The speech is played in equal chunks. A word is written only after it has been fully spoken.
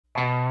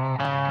I've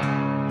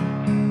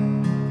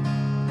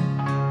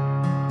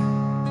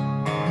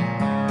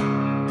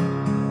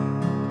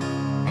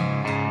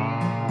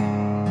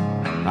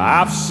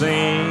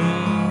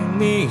seen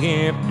the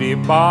empty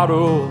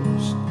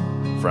bottles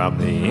from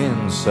the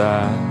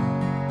inside.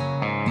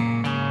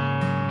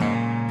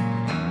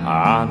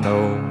 I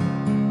know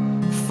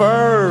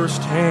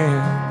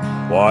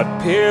firsthand what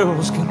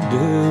pills can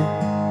do.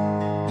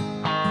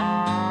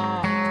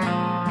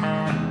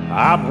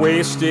 I've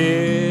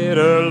wasted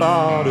a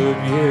lot of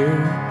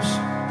years,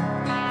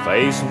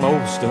 faced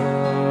most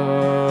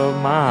of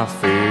my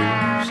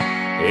fears.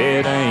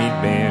 It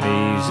ain't been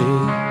easy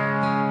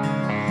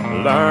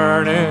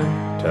learning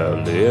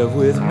to live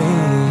with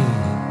me.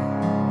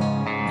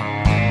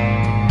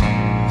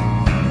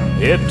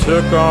 It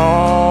took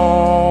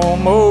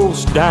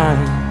almost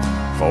dying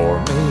for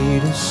me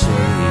to see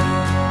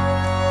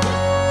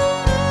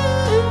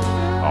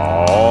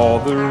all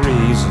the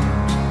reasons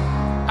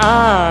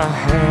I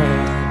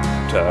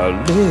had to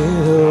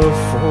live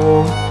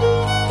for.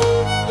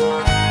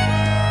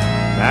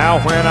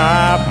 Now when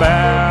I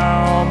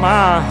bow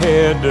my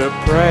head to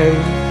pray,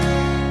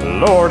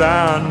 Lord,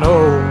 I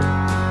know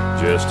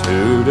just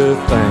who to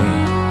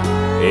thank.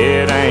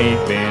 It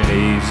ain't been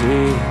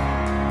easy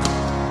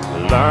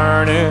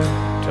learning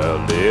to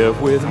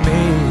live with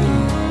me.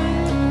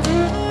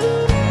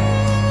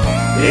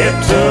 It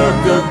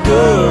took a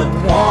good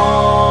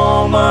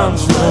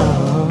woman's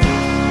love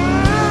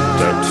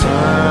to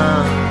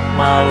turn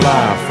my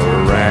life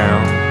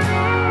around.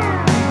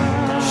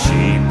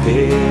 She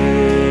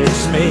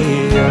picks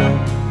me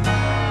up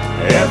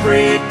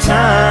every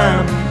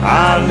time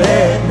I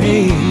let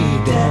me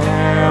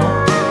down.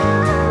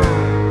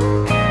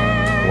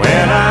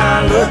 When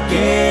I look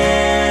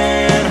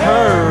in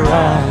her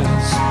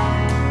eyes,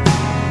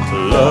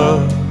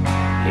 love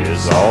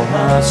is all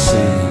I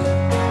see.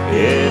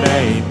 It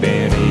ain't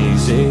been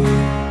easy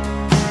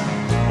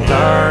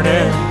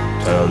learning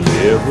to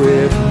live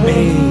with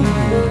me.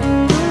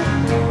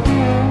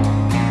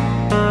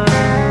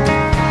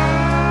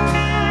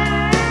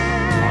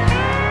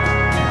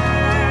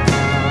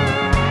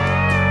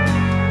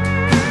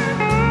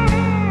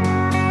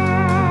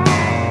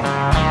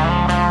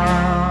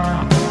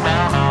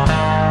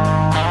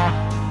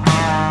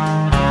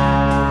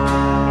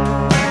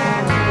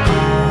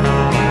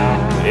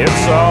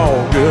 It's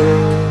all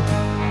good,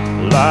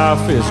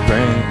 life is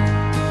grand.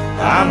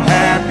 I'm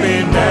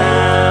happy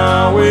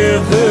now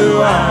with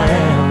who I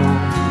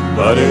am,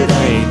 but it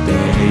ain't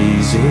been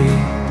easy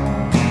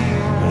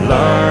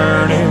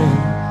learning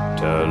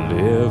to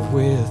live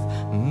with